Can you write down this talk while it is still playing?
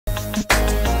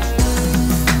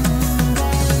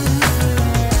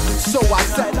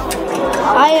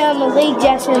Melek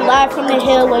Jackson, live from the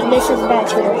hill with Mrs.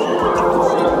 Batch here.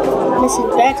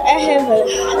 Mrs. Batch, I have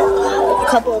a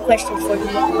couple of questions for you.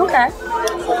 Okay.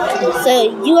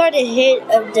 So, you are the head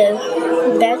of the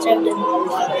Batch of the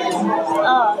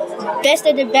Best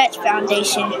of the Batch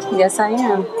Foundation. Yes, I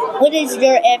am. What is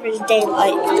your average day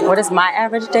like? What is my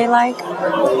average day like?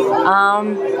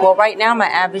 Well, right now my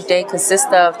average day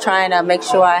consists of trying to make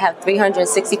sure I have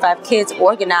 365 kids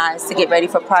organized to get ready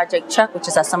for Project Chuck, which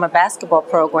is our summer basketball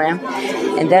program,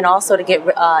 and then also to get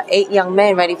 8 young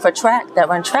men ready for track that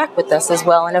run track with us as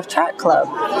well in a track club.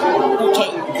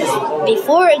 Okay.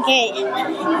 Before a game,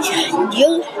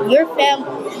 you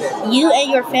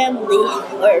and your family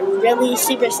are really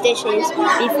superstitious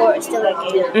before it's still a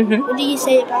game. Mm-hmm. What do you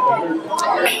say about that?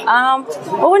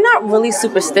 Well, we're not really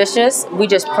superstitious. We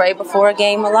just pray before a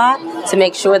game a lot to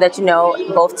make sure that,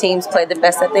 both teams play the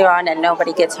best that they are and that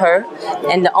nobody gets hurt.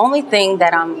 And the only thing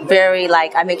that I'm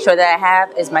I make sure that I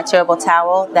have is my terrible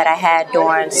towel that I had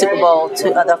during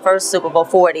the first Super Bowl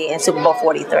 40 and Super Bowl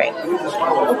 43.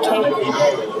 Okay.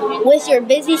 With your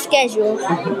busy schedule,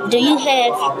 do you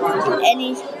have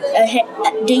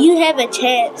a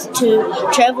chance to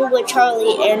travel with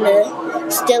Charlie and the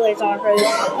Steelers on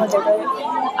the road?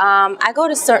 I go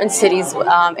to certain cities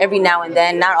every now and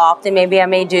then, not often. Maybe I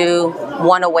may do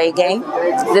one away game.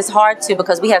 It's hard to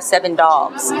because we have 7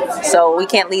 dogs, so we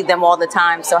can't leave them all the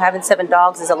time. So having 7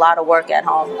 dogs is a lot of work at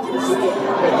home.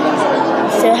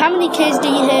 So how many kids do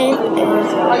you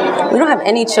have? We don't have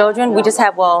any children. We just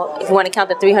have, if you want to count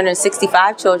the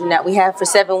 365 children that we have for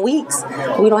 7 weeks,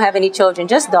 we don't have any children,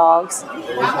 just dogs.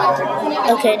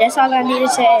 Okay, that's all I needed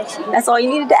to ask you. That's all you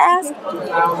needed to ask?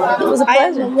 It was a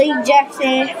pleasure. I am Melek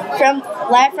Jackson,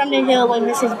 live from the hill with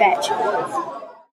Mrs. Batch.